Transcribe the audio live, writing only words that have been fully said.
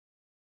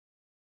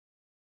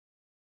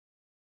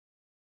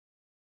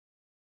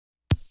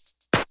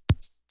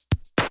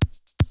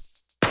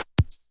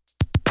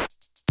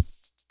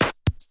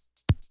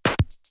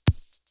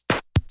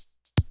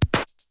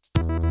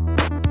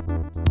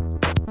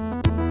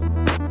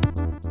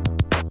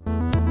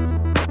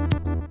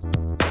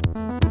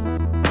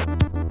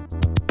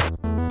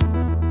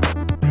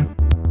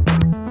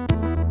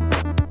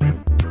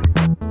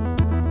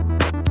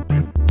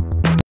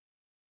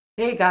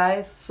Hey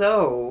guys,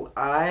 so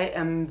I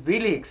am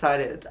really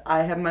excited. I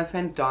have my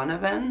friend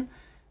Donovan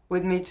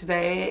with me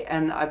today,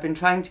 and I've been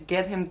trying to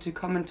get him to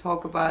come and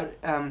talk about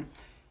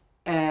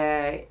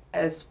a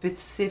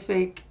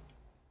specific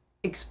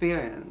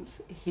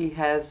experience he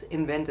has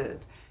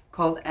invented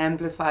called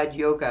amplified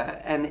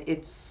yoga, and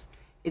it's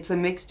a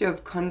mixture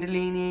of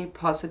kundalini,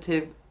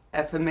 positive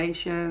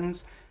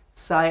affirmations,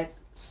 sight,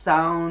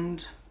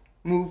 sound,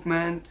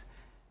 movement.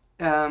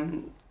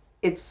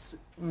 It's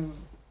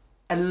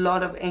a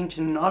lot of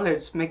ancient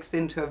knowledge mixed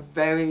into a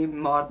very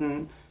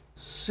modern,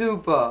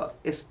 super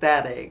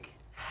ecstatic,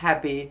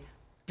 happy,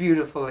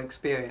 beautiful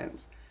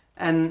experience.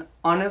 And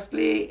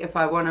honestly, if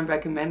I want to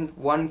recommend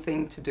one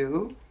thing to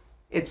do,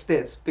 it's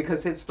this,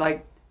 because it's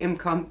like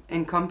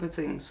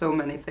encompassing so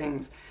many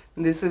things.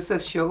 And this is a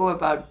show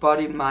about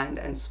body, mind,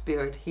 and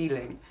spirit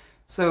healing.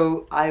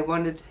 So I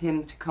wanted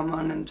him to come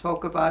on and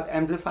talk about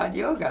amplified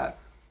yoga.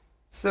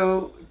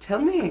 So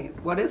tell me,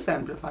 what is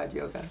amplified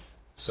yoga?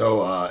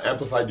 So,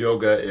 amplified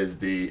yoga is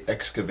the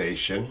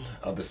excavation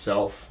of the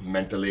self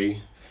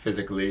mentally,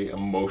 physically,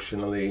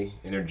 emotionally,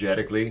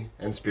 energetically,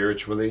 and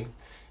spiritually.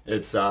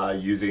 It's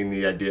using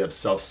the idea of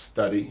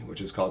self-study,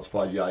 which is called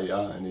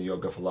svadhyaya in the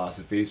yoga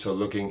philosophy. So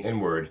looking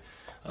inward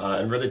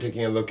and really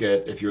taking a look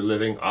at if you're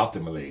living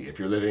optimally, if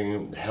you're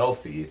living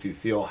healthy, if you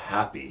feel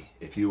happy,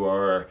 if you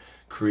are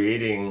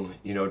creating,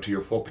 to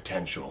your full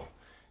potential,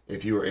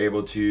 if you are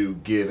able to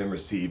give and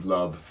receive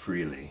love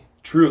freely,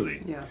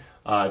 truly. Yeah.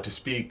 To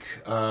speak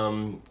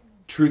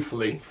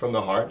truthfully from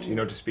the heart,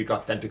 to speak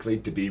authentically,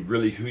 to be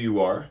really who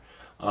you are,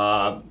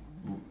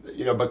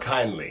 but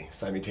kindly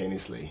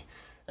simultaneously,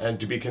 and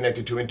to be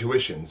connected to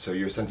intuition. So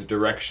your sense of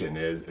direction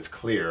is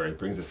clear. It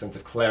brings a sense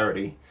of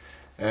clarity.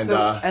 And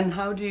And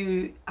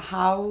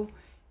how,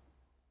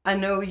 I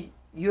know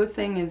your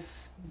thing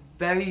is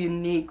very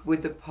unique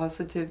with the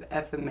positive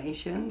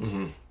affirmations.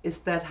 mm-hmm.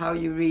 Is that how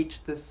you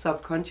reach the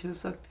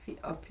subconscious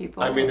of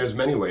people? I mean, there's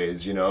many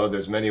ways,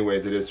 there's many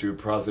ways. It is through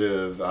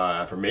positive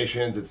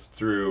affirmations. It's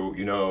through,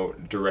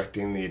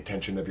 directing the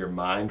attention of your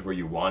mind where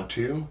you want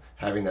to,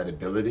 having that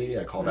ability.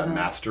 I call that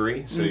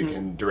mastery. So you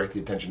can direct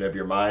the attention of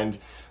your mind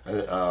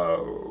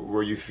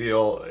where you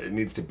feel it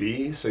needs to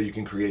be, so you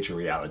can create your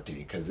reality.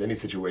 Because any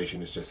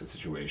situation is just a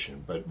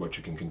situation, but what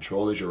you can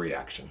control is your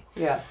reaction.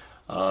 Yeah.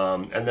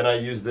 And then I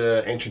use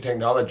the ancient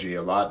technology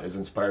a lot, is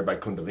inspired by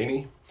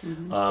kundalini.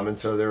 And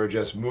so there are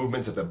just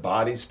movements of the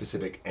body,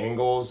 specific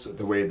angles,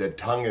 the way the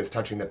tongue is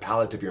touching the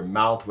palate of your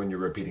mouth when you're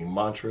repeating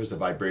mantras, the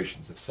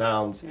vibrations of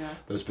sounds. Yeah.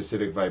 Those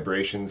specific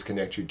vibrations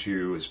connect you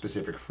to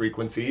specific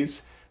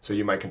frequencies. So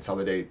you might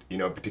consolidate,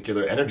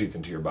 particular energies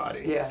into your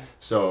body. Yeah.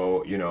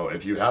 So,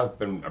 if you have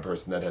been a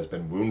person that has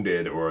been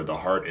wounded or the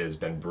heart has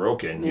been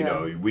broken,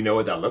 we know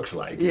what that looks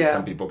like. Yeah.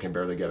 Some people can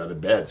barely get out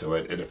of bed, so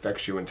it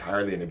affects you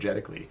entirely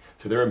energetically.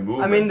 So there are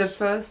movements. I mean, the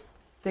first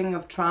thing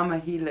of trauma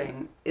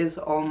healing is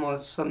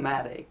almost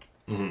somatic.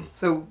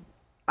 So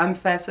I'm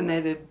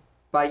fascinated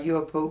by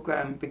your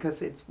program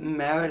because it's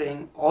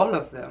meriting all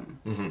of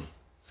them.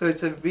 So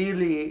it's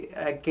really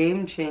a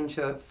game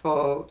changer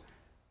for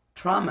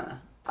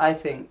trauma, I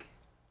think.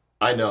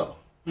 I know.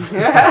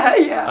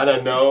 Yeah. And I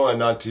know, and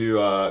not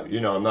to,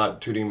 I'm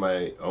not tooting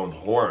my own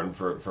horn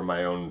for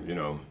my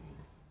own,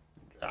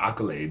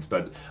 accolades,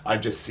 but I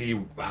just see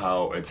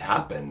how it's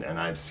happened, and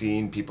I've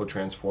seen people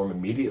transform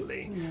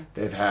immediately. Yeah.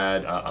 They've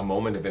had a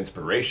moment of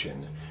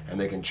inspiration, and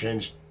they can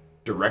change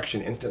direction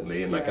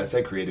instantly, and like I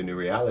said, create a new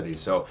reality.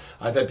 So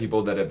I've had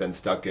people that have been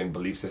stuck in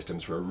belief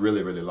systems for a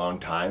really, really long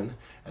time,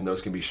 and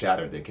those can be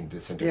shattered. They can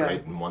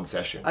disintegrate in one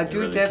session. I They do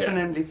really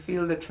definitely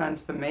feel the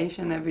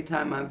transformation every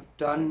time I've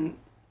done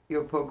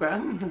your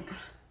program.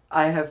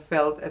 I have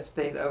felt a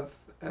state of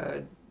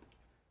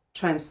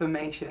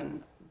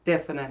transformation,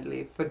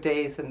 definitely, for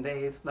days and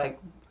days, like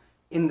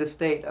in the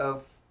state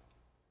of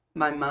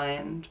my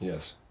mind.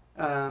 Yes.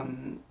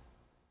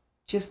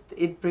 Just,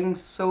 it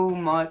brings so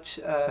much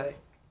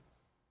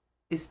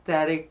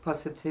ecstatic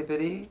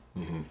positivity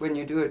when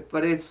you do it,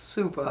 but it's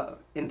super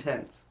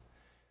intense.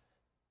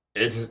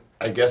 It's,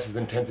 I guess, as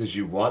intense as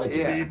you want it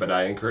to be, but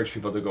I encourage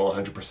people to go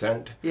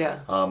 100%. Yeah.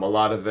 A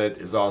lot of it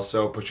is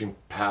also pushing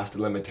past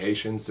the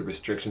limitations, the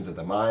restrictions of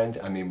the mind.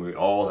 I mean, we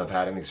all have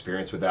had an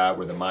experience with that,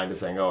 where the mind is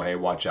saying, oh, hey,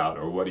 watch out,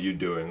 or what are you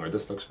doing, or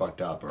this looks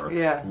fucked up, or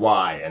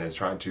why, and it's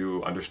trying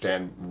to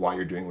understand why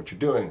you're doing what you're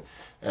doing.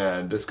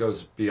 And this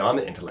goes beyond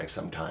the intellect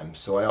sometimes.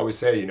 So I always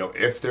say,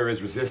 if there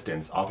is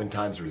resistance,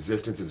 oftentimes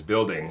resistance is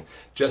building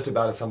just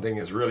about as something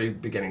is really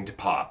beginning to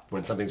pop.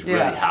 When something's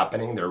really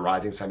happening, they're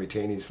rising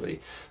simultaneously.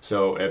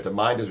 So if the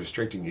mind is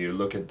restricting you,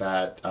 look at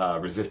that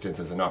resistance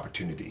as an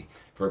opportunity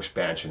for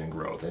expansion and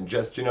growth. And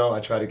just, I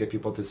try to get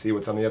people to see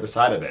what's on the other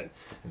side of it.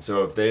 And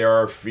so if they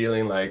are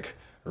feeling like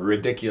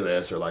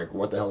ridiculous or like,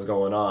 what the hell's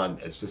going on,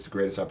 it's just the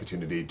greatest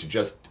opportunity to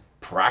just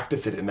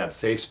practice it in that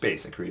safe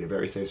space. I create a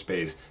very safe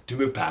space to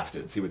move past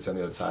it, see what's on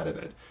the other side of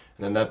it.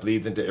 And then that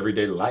bleeds into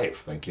everyday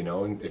life. Like,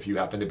 and if you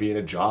happen to be in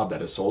a job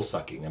that is soul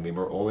sucking, I mean,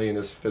 we're only in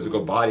this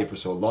physical body for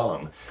so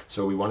long.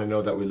 So we want to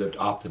know that we lived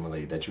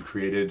optimally, that you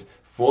created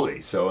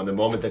fully. So in the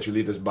moment that you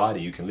leave this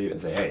body, you can leave and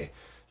say, hey,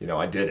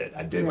 I did it.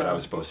 I did what I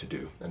was supposed to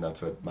do, and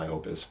that's what my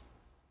hope is.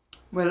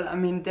 Well, I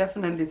mean,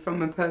 definitely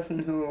from a person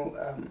who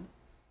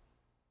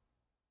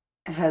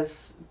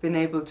has been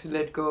able to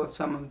let go of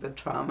some of the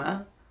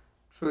trauma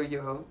through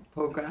your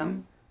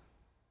program.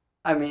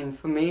 I mean,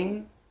 for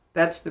me,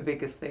 that's the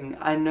biggest thing.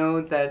 I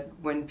know that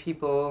when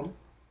people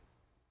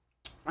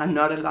are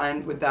not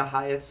aligned with their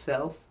highest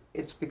self,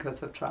 it's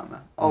because of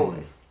trauma.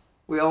 Always.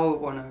 We all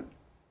want to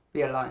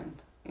be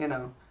aligned,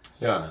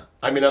 Yeah.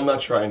 I mean, I'm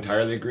not sure I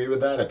entirely agree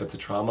with that. If it's a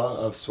trauma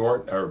of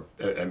sort, or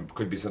it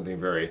could be something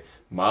very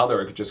mild,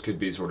 or it could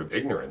be sort of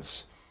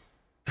ignorance.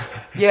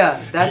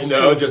 Yeah, that's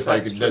true. Just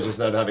just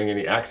not having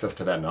any access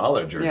to that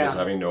knowledge, or just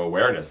having no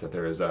awareness that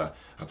there is a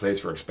place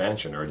for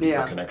expansion or a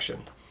deeper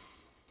connection.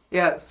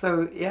 Yeah,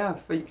 so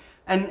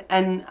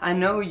and I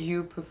know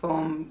you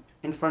perform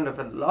in front of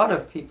a lot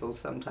of people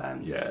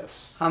sometimes.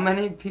 Yes. How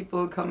many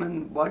people come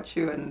and watch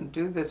you and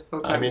do this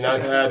program? I mean,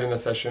 I've had in a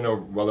session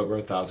well over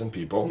 1,000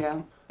 people.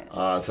 Yeah.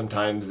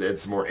 Sometimes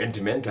it's more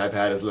intimate. I've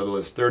had as little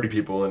as 30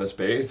 people in a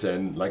space,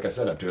 and like I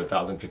said, up to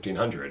 1,000,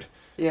 1,500.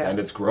 Yeah. And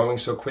it's growing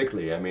so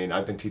quickly. I mean,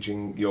 I've been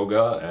teaching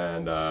yoga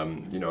and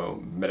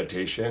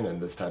meditation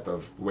and this type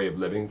of way of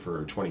living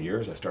for 20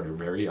 years. I started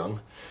very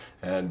young,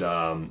 and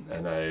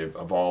I've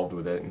evolved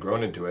with it and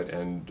grown into it.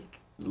 And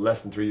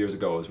less than 3 years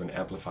ago is when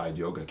amplified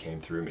yoga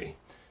came through me.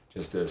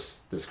 Just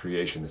this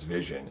creation, this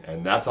vision,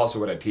 and that's also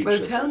what I teach.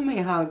 Well, tell me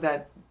how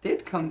that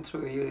did come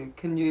through you.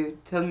 Can you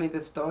tell me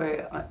the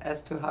story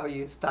as to how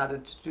you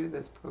started to do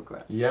this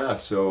program? Yeah,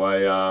 so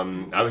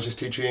I was just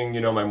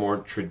teaching, my more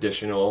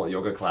traditional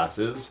yoga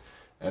classes,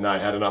 and I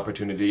had an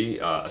opportunity,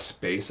 a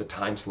space, a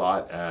time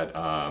slot at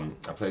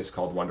a place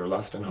called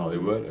Wanderlust in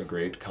Hollywood, a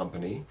great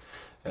company,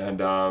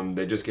 and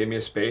they just gave me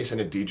a space,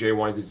 and a DJ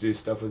wanted to do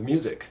stuff with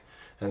music,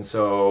 and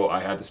so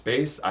I had the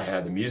space, I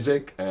had the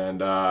music,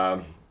 and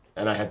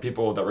I had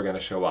people that were going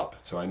to show up,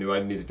 so I knew I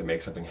needed to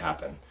make something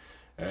happen.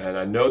 And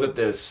I know that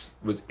this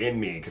was in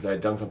me because I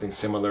had done something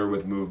similar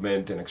with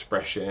movement and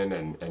expression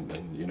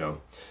and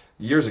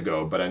years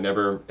ago, but it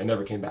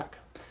never came back.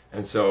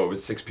 And so it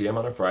was 6 p.m.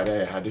 on a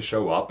Friday. I had to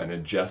show up, and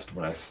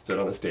when I stood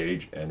on the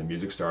stage and the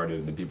music started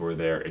and the people were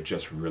there, it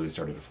just really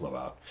started to flow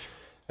out.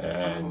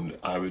 And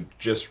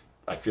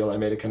I feel I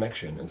made a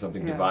connection, and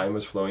something divine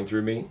was flowing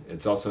through me.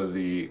 It's also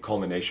the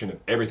culmination of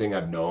everything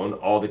I've known,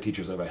 all the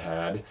teachers I've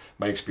had,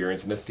 my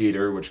experience in the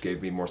theater, which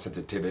gave me more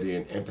sensitivity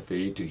and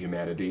empathy to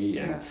humanity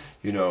and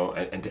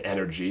and to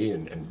energy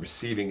and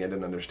receiving it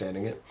and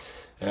understanding it.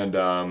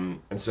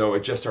 And so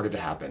it just started to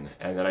happen.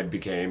 And then I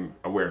became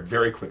aware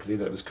very quickly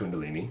that it was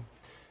kundalini.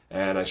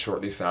 And I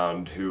shortly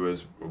found who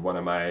was one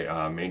of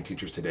my main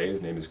teachers today.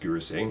 His name is Guru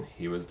Singh.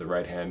 He was the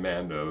right-hand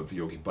man of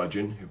Yogi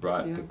Bhajan, who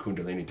brought the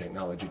kundalini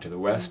technology to the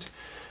West.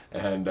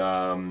 And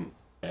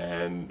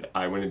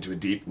I went into a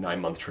deep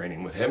 9-month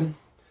training with him.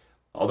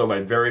 Although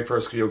my very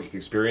first yogic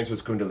experience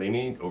was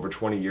kundalini over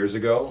 20 years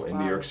ago in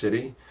New York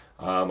City,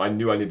 I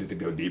knew I needed to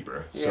go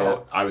deeper.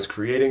 So I was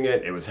creating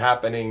it, it was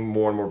happening,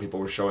 more and more people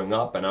were showing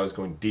up, and I was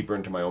going deeper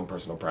into my own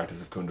personal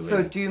practice of kundalini.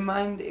 So do you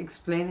mind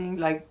explaining,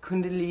 like,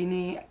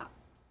 kundalini...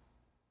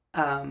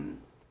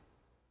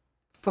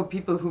 for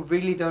people who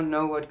really don't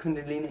know what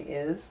kundalini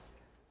is?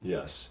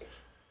 Yes.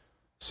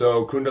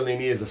 So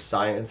kundalini is a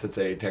science, it's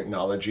a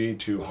technology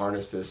to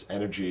harness this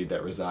energy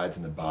that resides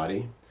in the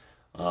body.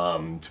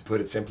 To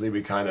put it simply,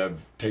 we kind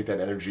of take that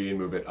energy and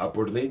move it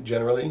upwardly,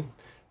 generally,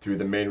 through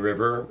the main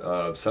river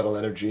of subtle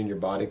energy in your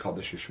body called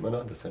the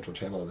Sushumna, the central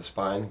channel of the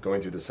spine,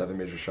 going through the 7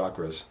 major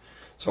chakras.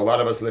 So a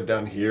lot of us live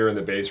down here in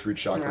the base root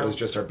chakras,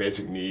 just our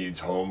basic needs,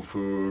 home,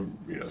 food,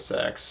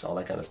 sex, all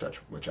that kind of stuff,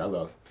 which I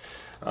love.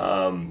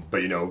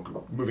 But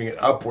moving it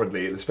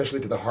upwardly, especially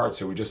to the heart,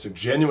 so we just are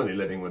genuinely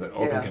living with an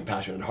open,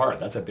 compassionate heart.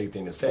 That's a big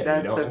thing to say.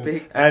 That's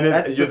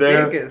that's the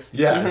biggest.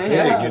 Yeah, it's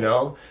big,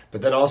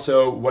 But then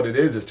also what it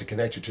is to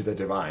connect you to the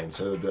divine.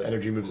 So the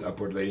energy moves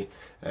upwardly,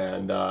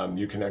 and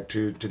you connect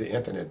to the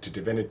infinite, to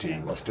divinity,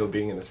 while still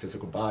being in this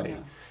physical body.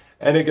 Yeah.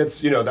 And it gets,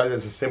 that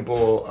is a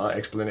simple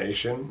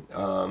explanation.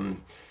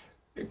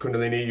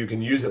 Kundalini, you can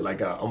use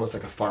it almost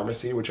like a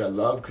pharmacy, which I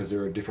love because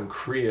there are different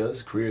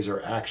kriyas. Kriyas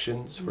are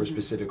actions for a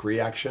specific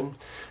reaction.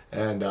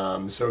 And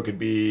so it could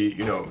be,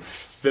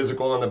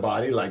 physical on the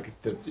body, like,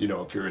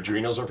 if your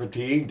adrenals are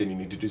fatigued and you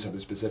need to do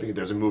something specific,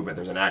 there's a movement,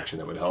 there's an action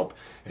that would help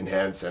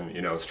enhance and,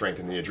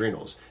 strengthen the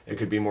adrenals. It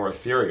could be more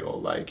ethereal,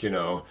 like,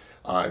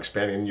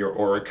 expanding your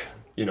auric,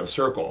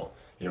 circle,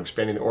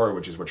 expanding the aura,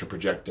 which is what you're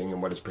projecting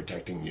and what is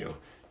protecting you.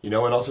 And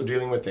also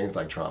dealing with things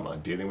like trauma,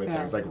 dealing with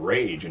things like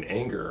rage and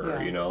anger,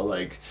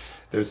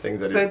 there's things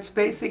that... So it's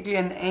basically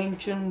an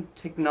ancient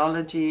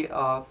technology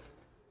of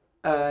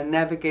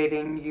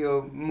navigating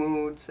your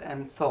moods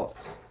and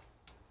thoughts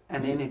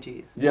and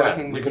energies. Yeah,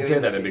 you can say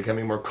that, and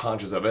becoming more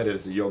conscious of it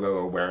is the yoga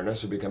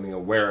awareness, or becoming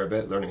aware of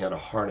it, learning how to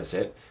harness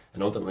it,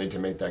 and ultimately to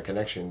make that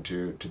connection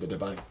to the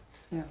divine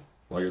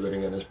while you're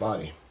living in this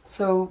body.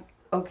 So,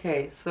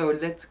 okay, so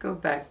let's go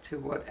back to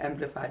what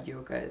amplified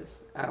yoga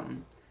is.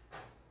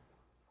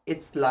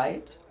 It's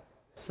light,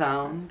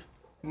 sound,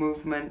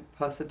 movement,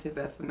 positive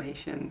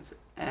affirmations,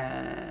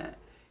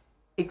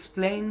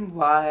 explain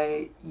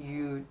why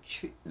you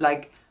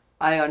like.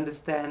 I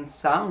understand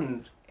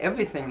sound.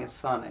 Everything is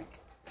sonic.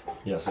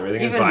 Yes,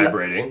 everything is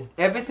vibrating.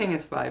 Everything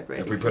is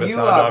vibrating. If we put a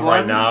sound on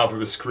right now, if it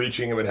was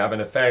screeching, it would have an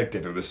effect.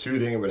 If it was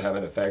soothing, it would have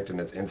an effect, and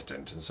it's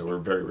instant. And so we're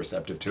very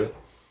receptive to it.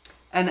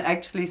 And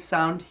actually,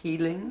 sound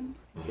healing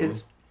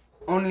is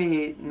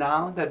only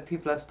now that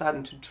people are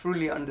starting to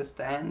truly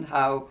understand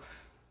how.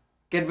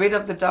 Get rid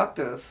of the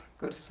doctors.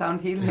 Go to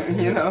sound healing.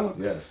 You know.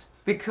 Yes.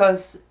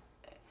 Because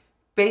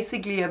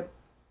basically,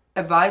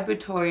 a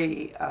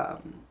vibratory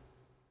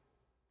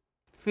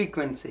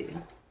frequency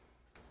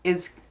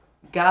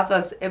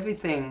gathers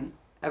everything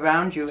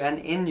around you and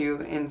in you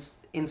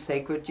in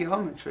sacred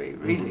geometry,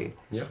 really.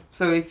 Yeah.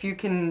 So if you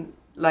can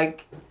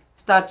like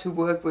start to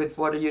work with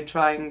what are you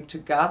trying to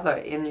gather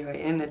in your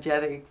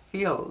energetic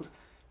field,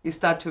 you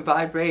start to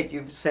vibrate,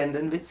 you send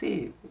and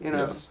receive, you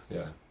know. Yes,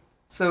 yeah.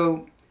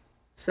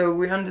 So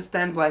we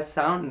understand why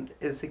sound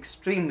is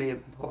extremely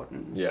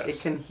important. Yes.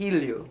 It can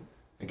heal you.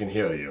 It can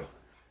heal you.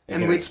 It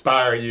can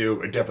inspire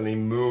you. It definitely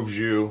moves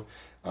you.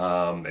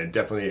 It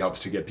definitely helps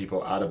to get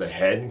people out of the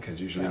head,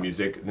 because usually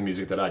the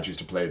music that I choose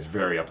to play is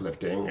very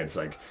uplifting. It's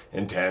like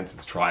intense,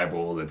 it's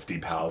tribal, it's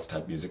deep house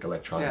type music,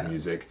 electronic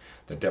music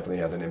that definitely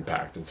has an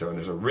impact. And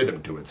there's a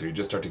rhythm to it, so you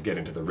just start to get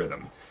into the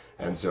rhythm.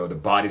 And so the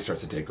body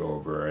starts to take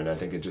over, and I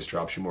think it just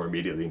drops you more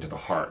immediately into the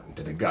heart,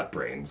 into the gut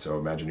brain. So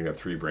imagine you have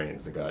 3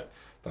 brains, the gut,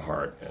 the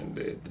heart, and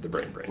the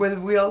brain. Well,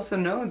 we also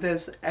know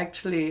there's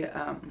actually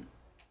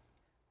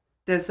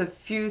there's a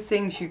few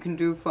things you can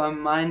do for a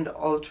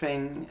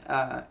mind-altering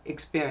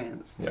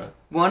experience. Yeah.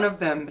 One of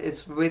them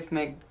is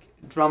rhythmic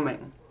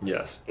drumming.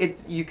 Yes.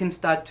 You can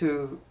start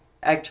to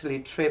actually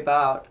trip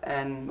out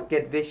and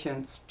get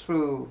visions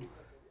through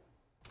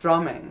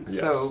drumming. Yes,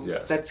 so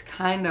yes. That's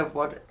kind of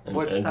what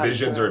and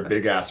visions are a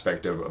big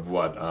aspect of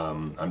what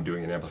I'm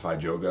doing in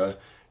Amplified Yoga.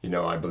 You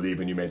know, I believe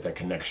when you make that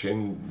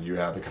connection, you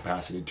have the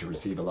capacity to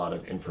receive a lot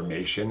of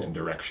information and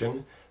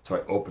direction. So I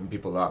open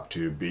people up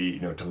to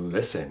to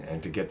listen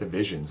and to get the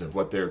visions of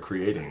what they're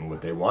creating,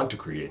 what they want to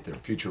create, their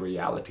future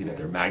reality that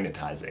they're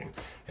magnetizing,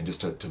 and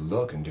just to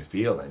look and to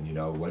feel, and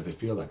what does it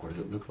feel like? What does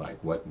it look like?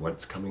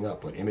 What's coming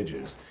up? What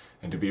images?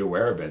 And to be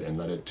aware of it and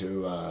let it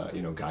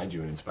to guide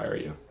you and inspire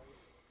you.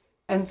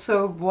 And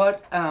so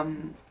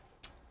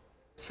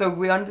so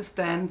we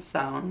understand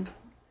sound,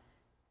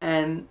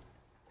 and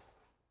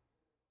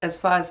as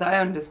far as I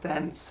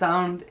understand,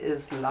 sound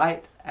is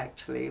light,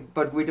 actually,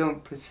 but we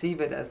don't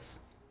perceive it as...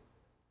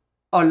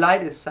 Or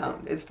light is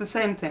sound. It's the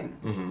same thing.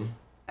 Mm-hmm.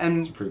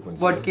 And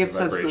frequency, what gives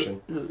us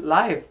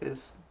life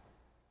is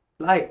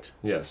light.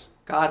 Yes.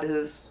 God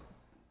is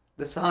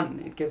the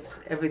sun. It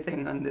gives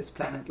everything on this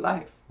planet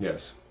life.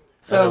 Yes.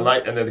 So,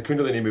 and then the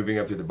kundalini moving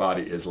up through the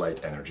body is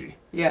light energy.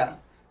 Yeah.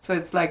 So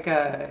it's like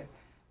a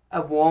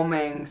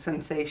warming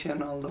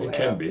sensation all the way up. It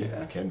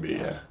can be,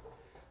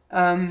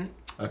 yeah.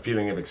 A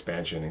feeling of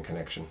expansion and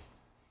connection.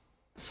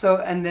 So,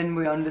 and then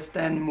we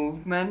understand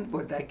movement,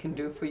 what that can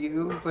do for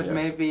you. But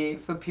maybe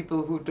for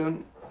people who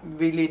don't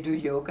really do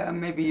yoga,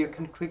 maybe you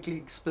can quickly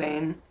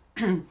explain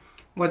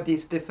what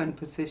these different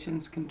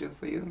positions can do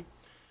for you.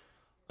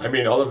 I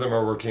mean, all of them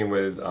are working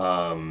with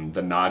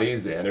the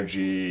nadis, the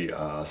energy,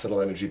 subtle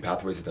energy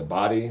pathways of the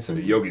body. So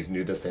the yogis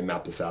knew this. They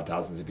mapped this out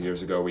thousands of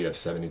years ago. We have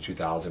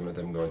 72,000 of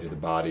them going through the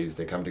bodies.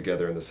 They come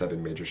together in the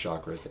 7 major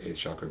chakras, the 8th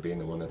chakra being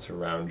the one that's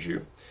around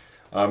you.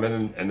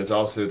 And there's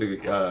also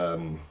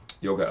the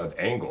yoga of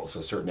angles.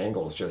 So certain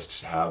angles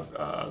just have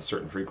a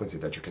certain frequency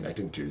that you're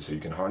connecting to, so you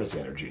can harness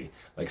energy.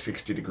 Like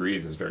 60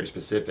 degrees is very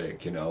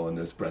specific, in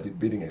this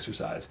breathing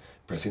exercise.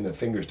 Pressing the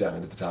fingers down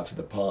into the tops of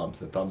the palms,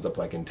 the thumbs up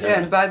like antenna. Yeah,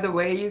 and by the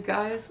way, you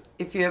guys,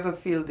 if you ever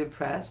feel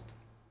depressed,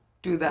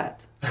 do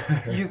that.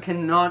 You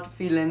cannot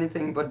feel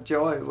anything but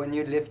joy when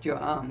you lift your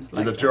arms like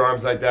that. You lift your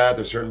arms like that.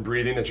 There's certain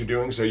breathing that you're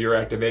doing, so you're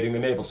activating the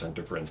navel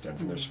center, for instance,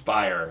 and there's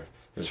fire.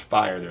 There's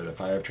fire there, the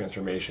fire of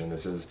transformation.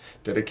 This is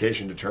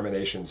dedication,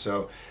 determination.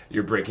 So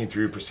you're breaking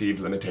through perceived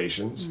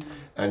limitations,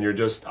 and you're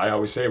just, I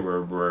always say,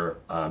 we're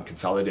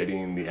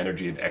consolidating the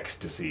energy of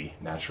ecstasy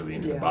naturally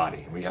into the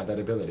body. We have that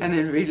ability. And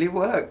it really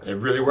works. It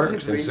really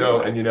works. It and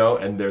really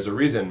works. And there's a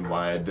reason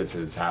why this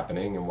is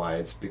happening and why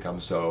it's become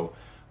so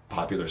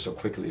popular so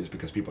quickly, is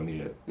because people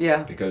need it.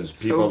 Yeah. Because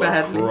people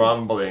are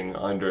crumbling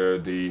under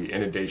the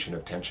inundation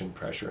of tension,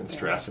 pressure, and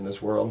stress in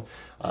this world.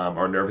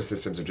 Our nervous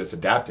systems are just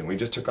adapting. We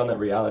just took on that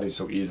reality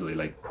so easily.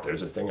 Like,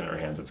 there's this thing in our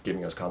hands that's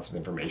giving us constant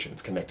information.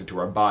 It's connected to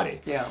our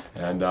body. Yeah.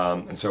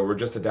 And so we're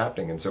just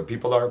adapting. And so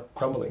people are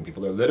crumbling.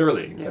 People are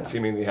literally, that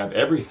seemingly have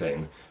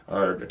everything,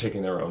 are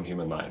taking their own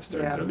human lives.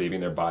 They're leaving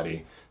their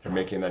body. They're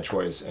making that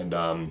choice. And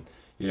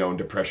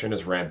depression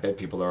is rampant.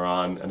 People are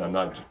on, and I'm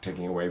not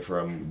taking away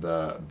from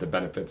the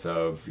benefits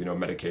of,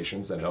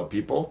 medications that help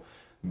people,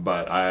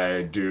 but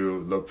I do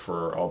look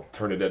for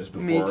alternatives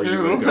before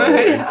you would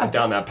go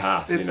down that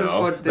path.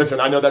 Listen,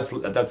 I know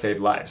that saved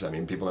lives. I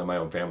mean, people in my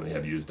own family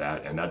have used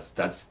that, and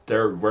that's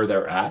where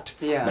they're at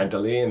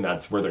mentally, and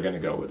that's where they're going to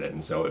go with it.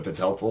 And so if it's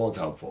helpful, it's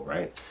helpful,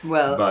 right?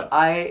 Well,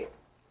 I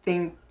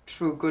think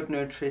through good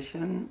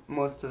nutrition,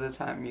 most of the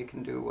time you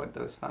can do what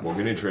those pharmaceuticals. Well,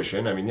 good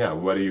nutrition, I mean, yeah,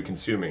 what are you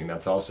consuming?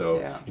 That's also,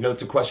 you know,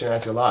 it's a question I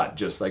ask a lot.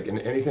 Just like in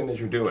anything that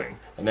you're doing,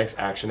 the next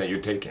action that you're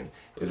taking,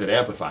 is it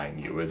amplifying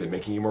you? Is it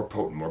making you more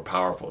potent, more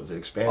powerful? Is it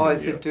expanding you? Or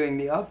is it doing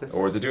the opposite?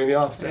 Or is it doing the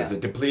opposite? Yeah. Is it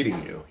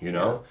depleting you, you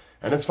know?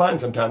 And it's fine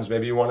sometimes.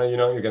 Maybe you want to, you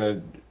know, you're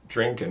going to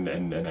drink and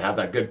have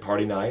that good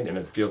party night and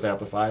it feels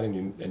amplified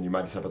and you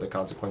might suffer the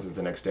consequences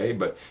the next day,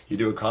 but you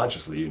do it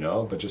consciously, you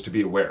know, but just to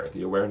be aware.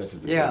 The awareness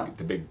is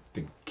the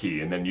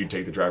key, and then you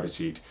take the driver's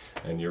seat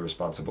and you're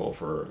responsible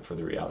for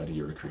the reality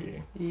you're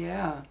creating.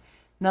 Yeah.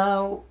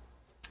 Now,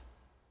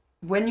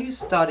 when you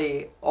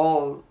study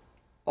all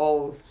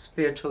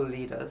spiritual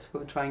leaders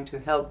who are trying to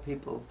help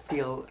people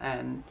feel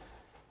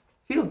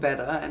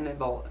better and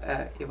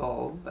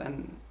evolve,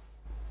 and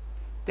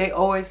they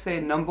always say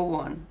number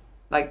one,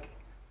 like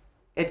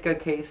Edgar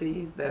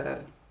Cayce, the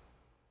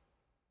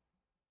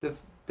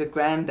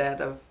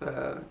granddad of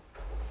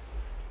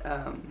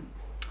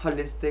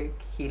holistic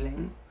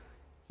healing.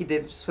 He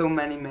did so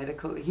many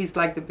medical. He's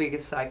like the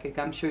biggest psychic.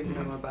 I'm sure you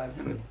know about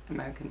him,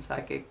 American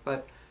psychic.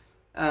 But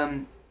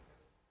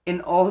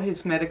in all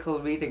his medical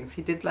readings,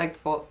 he did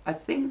like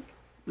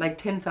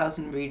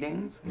 10,000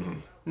 readings.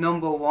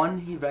 Number one,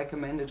 he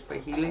recommended for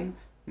healing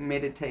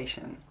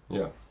meditation.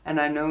 Yeah.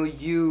 And I know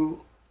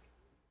you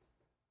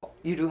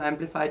do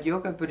amplified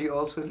yoga, but you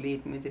also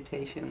lead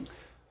meditation.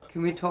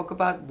 Can we talk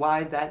about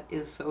why that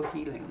is so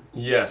healing?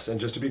 Yes, and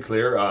just to be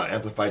clear,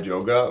 amplified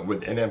yoga,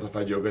 within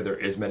amplified yoga there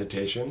is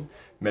meditation.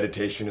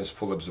 Meditation is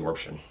full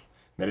absorption.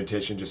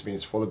 Meditation just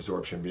means full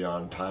absorption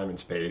beyond time and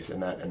space,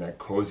 and that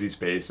cozy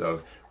space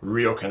of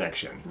real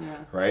connection,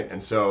 right?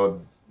 And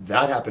so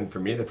that happened for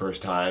me the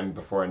first time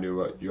before I knew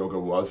what yoga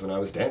was, when I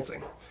was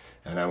dancing.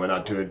 And I went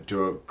out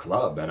to a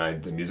club,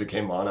 and the music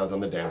came on, I was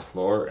on the dance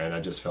floor, and I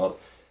just felt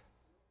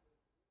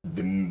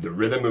the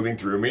rhythm moving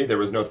through me. There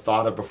was no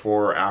thought of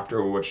before or after,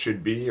 or what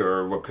should be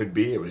or what could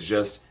be. It was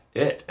just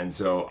it. And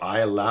so I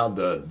allowed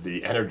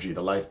the energy,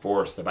 the life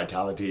force, the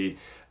vitality,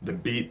 the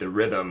beat, the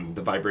rhythm,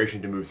 the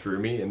vibration to move through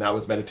me, and that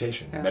was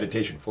meditation.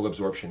 Meditation, full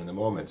absorption in the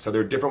moment. So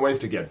there are different ways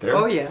to get there.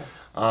 Oh yeah.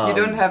 You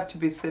don't have to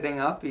be sitting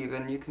up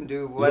even. You can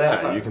do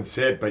whatever. Yeah, you can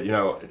sit, but you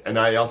know, and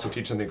I also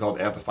teach something called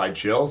amplified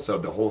chill. So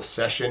the whole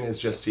session is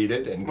just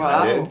seated and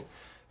guided. Wow.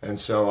 And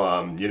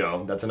so, you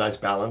know, that's a nice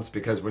balance,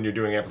 because when you're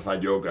doing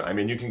amplified yoga, I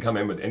mean, you can come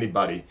in with any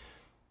body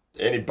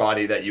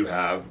that you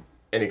have,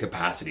 any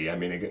capacity. I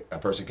mean, a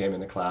person came in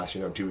the class, you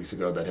know, 2 weeks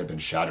ago that had been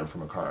shattered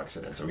from a car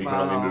accident. So he could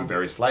only move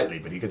very slightly,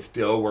 but he could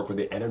still work with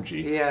the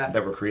energy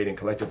that we're creating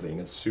collectively, and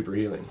it's super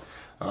healing.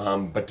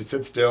 But to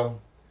sit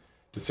still,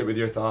 to sit with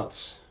your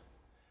thoughts,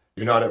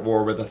 you're not at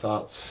war with the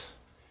thoughts.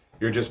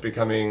 You're just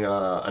becoming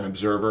an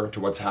observer to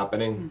what's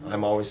happening. Mm-hmm.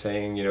 I'm always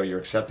saying, you know, you're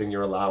accepting,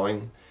 you're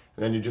allowing.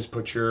 And then you just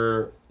put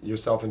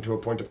yourself into a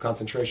point of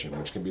concentration,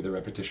 which can be the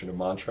repetition of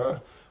mantra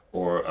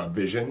or a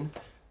vision.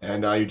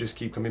 And you just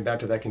keep coming back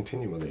to that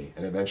continually.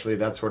 And eventually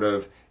that sort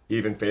of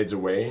even fades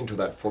away into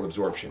that full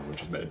absorption,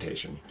 which is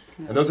meditation.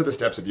 Yeah. And those are the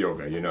steps of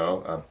yoga, you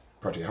know.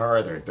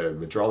 Pratyahara, the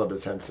withdrawal of the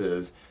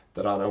senses,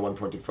 dharana,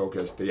 one-pointed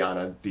focus,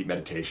 dhyana, deep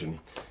meditation,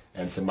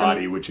 and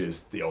samadhi, which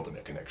is the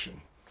ultimate connection.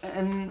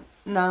 And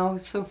now,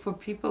 so for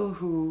people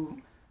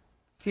who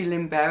feel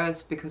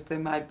embarrassed because they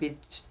might be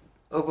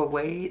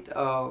overweight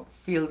or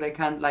feel they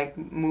can't like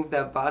move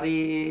their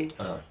body,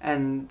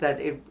 and that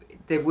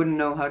they wouldn't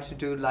know how to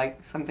do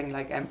like something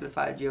like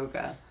amplified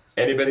yoga.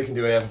 Anybody can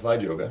do an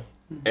amplified yoga.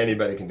 Mm-hmm.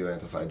 Anybody can do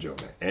amplified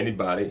yoga.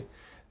 Anybody.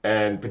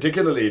 And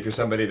particularly if you're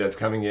somebody that's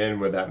coming in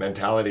with that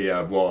mentality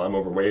of, well, I'm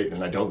overweight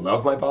and I don't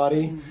love my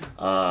body,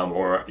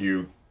 or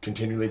you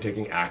continually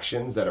taking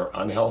actions that are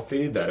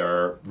unhealthy, that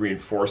are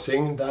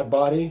reinforcing that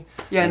body.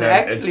 Yeah, and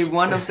actually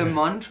one of the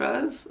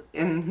mantras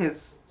in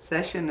his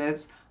session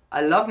is, I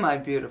love my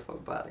beautiful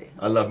body.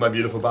 I love my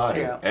beautiful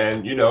body. Yeah.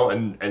 And, you know,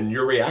 and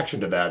your reaction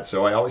to that.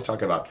 So I always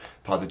talk about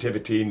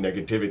positivity,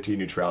 negativity,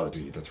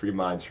 neutrality, the three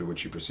minds through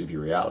which you perceive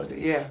your reality.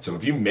 Yeah. So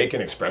if you make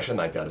an expression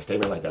like that, a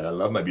statement like that, I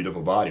love my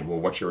beautiful body, well,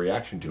 what's your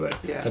reaction to it?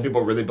 Yeah. Some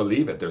people really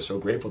believe it. They're so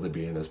grateful to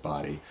be in this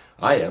body.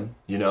 I am,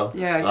 you know.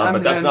 Yeah,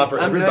 but that's not for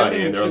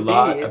everybody. And there are a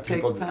lot of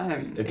people. It takes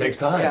time. It takes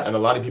time. Yeah. And a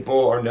lot of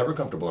people are never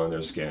comfortable in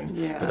their skin.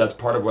 Yeah. But that's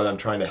part of what I'm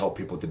trying to help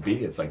people to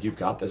be. It's like, you've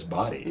got this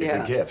body. It's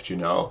a gift, you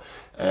know.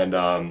 And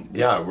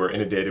we're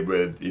inundated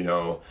with, you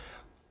know,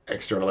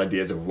 external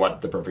ideas of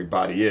what the perfect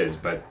body is,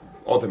 but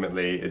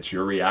ultimately it's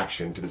your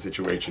reaction to the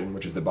situation,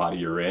 which is the body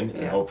you're in.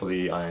 And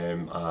hopefully I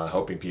am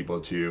helping people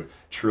to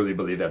truly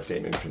believe that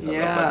statement, which is I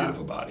love my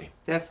beautiful body.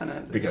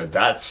 Definitely. Because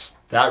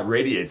that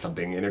radiates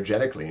something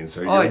energetically, and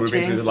so you're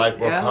moving through life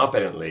more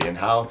confidently. And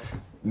how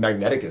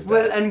magnetic is that?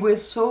 Well, and we're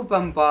so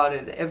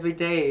bombarded every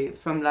day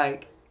from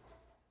like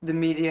the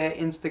media,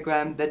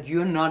 Instagram, that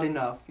you're not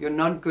enough, you're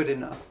not good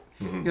enough.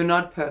 Mm-hmm. You're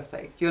not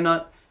perfect. You're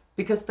not,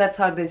 because that's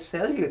how they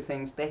sell you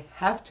things. They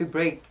have to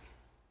break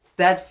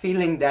that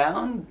feeling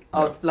down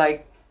of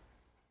like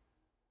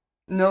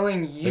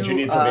knowing that you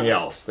need something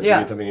else. That you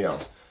need something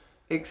else.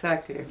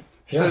 Exactly.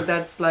 Yeah. So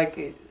that's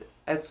like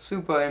a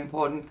super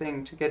important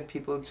thing to get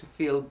people to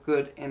feel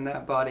good in their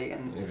body.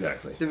 And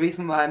exactly. the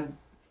reason why I'm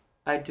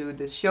I do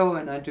this show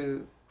and I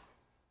do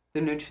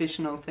the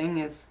nutritional thing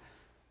is,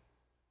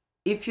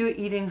 if you're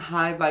eating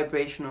high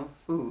vibrational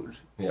food,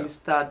 you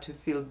start to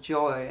feel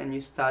joy and you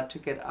start to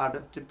get out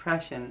of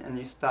depression and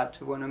you start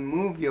to want to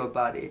move your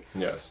body.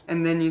 Yes.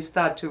 And then you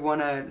start to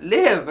want to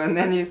live, and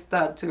then you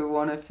start to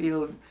want to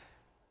feel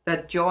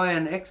that joy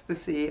and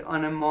ecstasy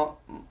on a more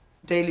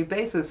daily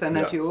basis. And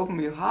as you open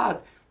your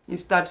heart, you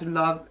start to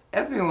love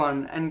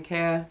everyone and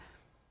care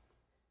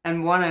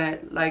and want to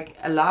like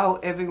allow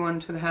everyone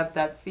to have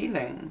that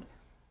feeling.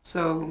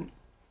 So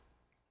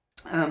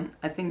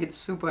I think it's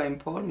super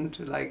important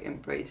to like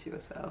embrace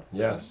yourself.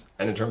 Yes.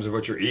 And in terms of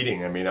what you're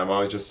eating, I mean, I'm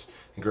always just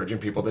encouraging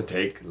people to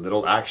take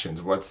little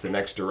actions. What's the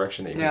next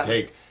direction that you can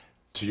take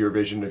to your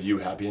vision of you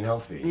happy and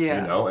healthy?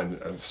 You know,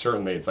 and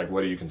certainly it's like,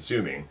 what are you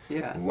consuming?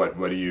 What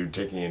are you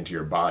taking into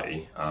your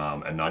body?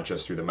 And not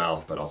just through the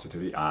mouth, but also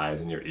through the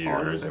eyes and your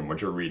ears, and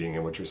what you're reading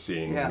and what you're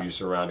seeing, who you're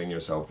surrounding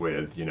yourself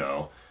with, you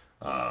know,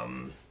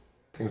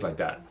 things like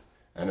that.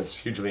 And it's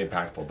hugely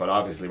impactful, but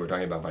obviously we're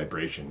talking about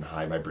vibration,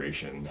 high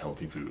vibration,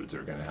 healthy foods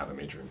are going to have a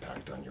major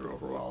impact on your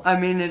overall. I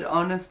mean, it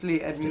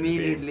honestly,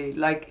 immediately,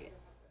 like,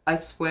 I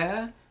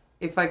swear,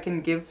 if I can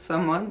give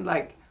someone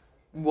like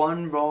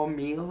one raw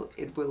meal,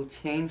 it will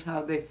change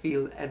how they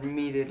feel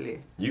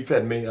immediately. You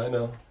fed me, I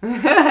know.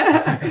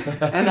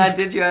 And I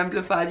did your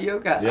amplified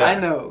yoga, I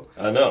know.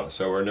 I know,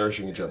 so we're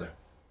nourishing each other.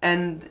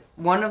 And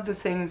one of the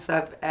things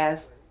I've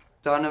asked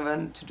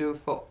Donovan to do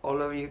for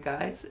all of you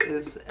guys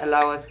is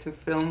allow us to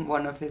film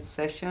one of his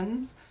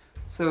sessions,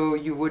 so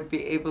you would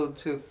be able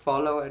to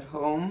follow at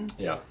home.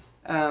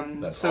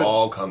 That's so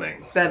all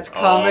coming. That's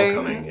coming,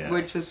 all coming, yes.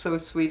 Which is so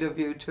sweet of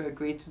you to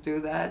agree to do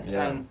that.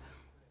 And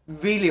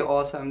really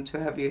awesome to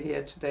have you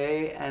here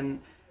today.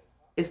 And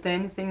is there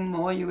anything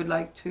more you would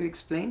like to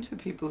explain to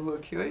people who are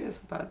curious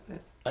about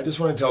this? I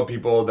just want to tell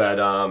people that,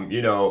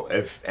 you know,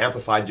 if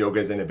amplified yoga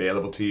isn't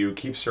available to you,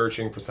 keep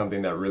searching for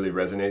something that really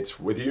resonates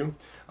with you.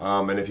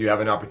 And if you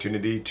have an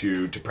opportunity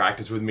to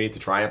practice with me, to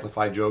try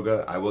amplified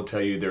yoga, I will tell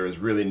you there is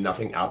really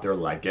nothing out there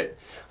like it.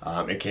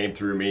 It came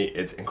through me.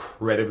 It's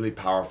incredibly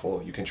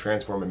powerful. You can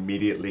transform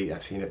immediately.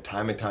 I've seen it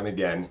time and time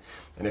again.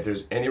 And if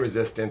there's any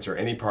resistance or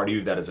any part of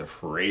you that is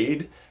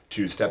afraid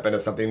to step into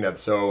something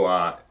that's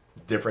so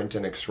different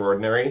and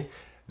extraordinary,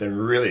 then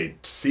really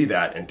see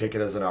that and take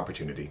it as an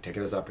opportunity. Take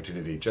it as an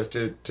opportunity just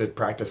to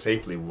practice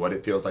safely what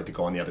it feels like to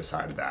go on the other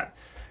side of that.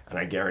 And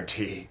I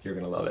guarantee you're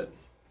going to love it.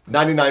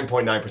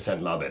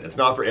 99.9% love it. It's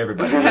not for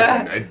everybody,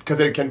 because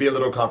it can be a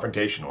little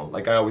confrontational.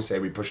 Like I always say,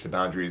 we push the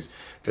boundaries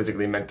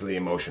physically, mentally,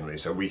 emotionally.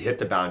 So we hit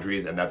the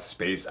boundaries, and that's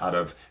space out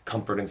of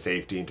comfort and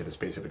safety into the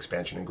space of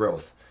expansion and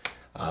growth.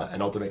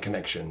 An ultimate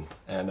connection.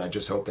 And I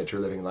just hope that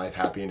you're living life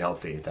happy and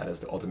healthy. That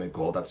is the ultimate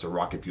goal. That's the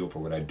rocket fuel for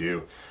what I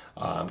do.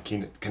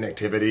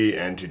 Connectivity,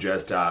 and to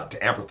just to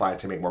amplify,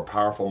 to make more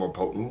powerful, more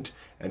potent,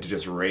 and to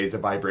just raise the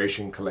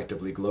vibration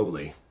collectively,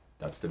 globally.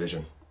 That's the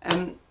vision.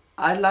 And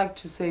I'd like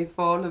to say,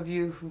 for all of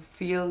you who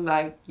feel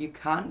like you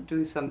can't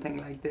do something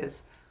like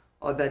this,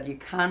 or that you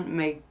can't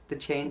make the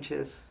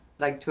changes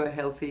like to a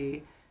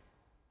healthy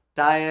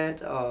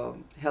diet or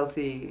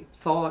healthy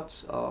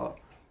thoughts, or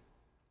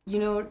you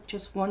know,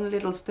 just one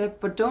little step,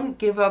 but don't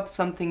give up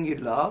something you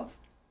love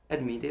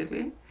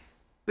immediately.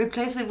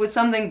 Replace it with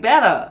something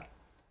better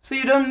so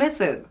you don't miss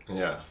it.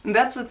 And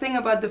that's the thing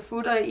about the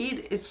food I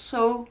eat. It's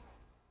so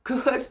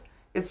good.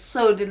 It's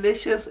so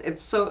delicious.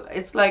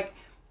 It's like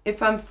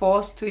if I'm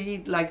forced to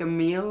eat like a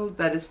meal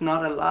that is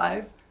not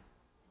alive,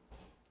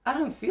 I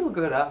don't feel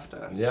good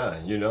after.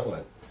 Yeah, you know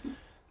it.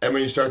 And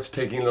when you start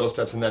taking little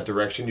steps in that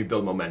direction, you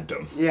build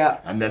momentum. Yeah.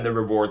 And then the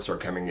rewards start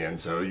coming in.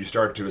 So you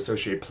start to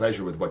associate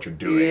pleasure with what you're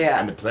doing. Yeah.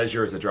 And the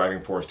pleasure is the driving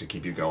force to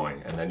keep you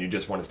going. And then you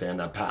just want to stay on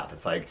that path.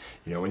 It's like,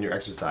 you know, when you're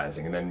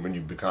exercising, and then when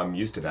you become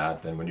used to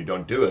that, then when you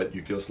don't do it,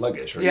 you feel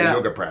sluggish. Or your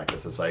yoga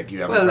practice, it's like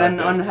you haven't practiced.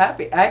 Well, and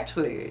unhappy.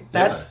 Actually,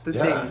 that's the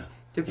thing.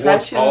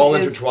 Depression well,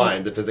 it's all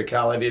intertwined. The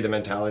physicality, the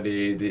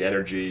mentality, the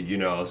energy, you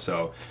know.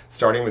 So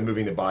starting with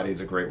moving the body is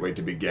a great way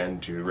to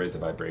begin to raise the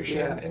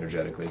vibration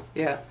energetically.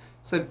 Yeah.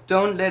 So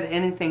don't let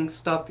anything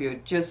stop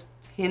you. Just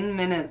 10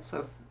 minutes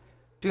of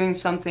doing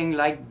something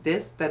like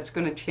this that's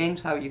going to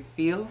change how you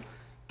feel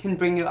can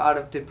bring you out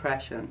of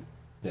depression.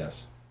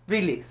 Yes.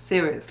 Really,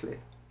 seriously.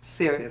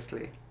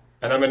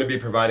 And I'm going to be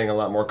providing a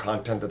lot more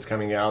content that's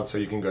coming out, so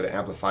you can go to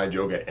Amplified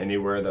Yoga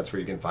anywhere. That's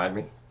where you can find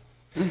me.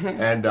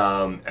 And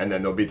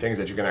then there'll be things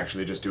that you can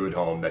actually just do at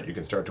home that you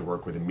can start to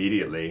work with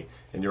immediately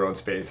in your own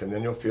space, and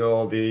then you'll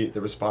feel the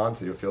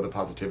response, you'll feel the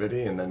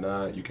positivity, and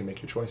then you can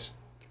make your choice.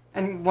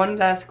 And one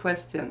last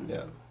question.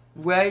 Yeah.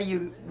 Where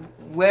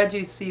do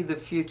you see the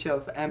future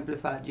of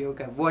amplified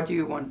yoga? What do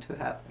you want to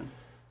happen?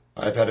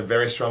 I've had a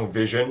very strong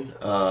vision.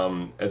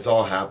 It's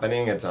all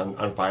happening. It's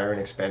on fire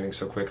and expanding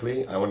so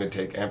quickly. I want to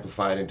take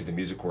amplified into the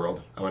music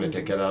world. I want to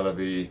take it out of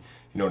the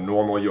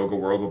normal yoga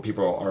world where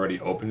people are already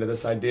open to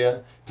this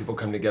idea. People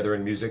come together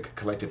in music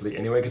collectively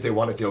anyway because they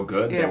want to feel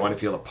good. They want to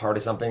feel a part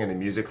of something, and the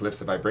music lifts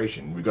the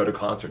vibration. We go to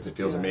concerts. It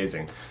feels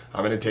amazing.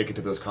 I'm going to take it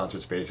to those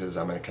concert spaces.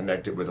 I'm going to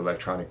connect it with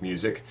electronic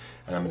music,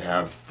 and I'm going to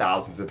have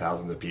thousands and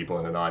thousands of people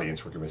in an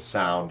audience working with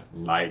sound,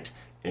 light,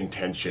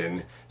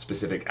 intention,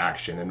 specific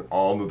action, and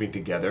all moving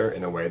together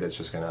in a way that's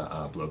just going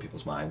to blow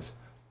people's minds,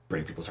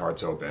 break people's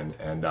hearts open.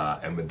 And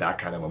with that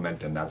kind of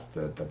momentum, that's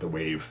the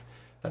wave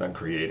that I'm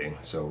creating.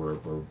 So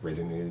we're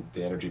raising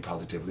the energy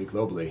positively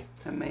globally.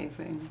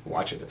 Amazing.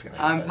 Watch it. It's going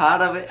to happen. I'm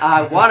part of it.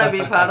 I want to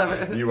be part of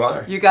it. You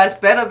are. You guys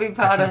better be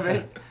part of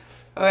it.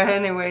 Well,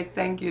 anyway,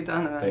 thank you,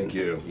 Donovan. Thank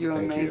you. You're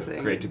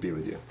amazing. Great to be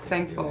with you.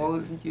 Thanks for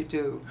all you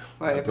do.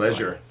 My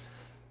pleasure.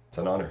 It's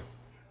an honor.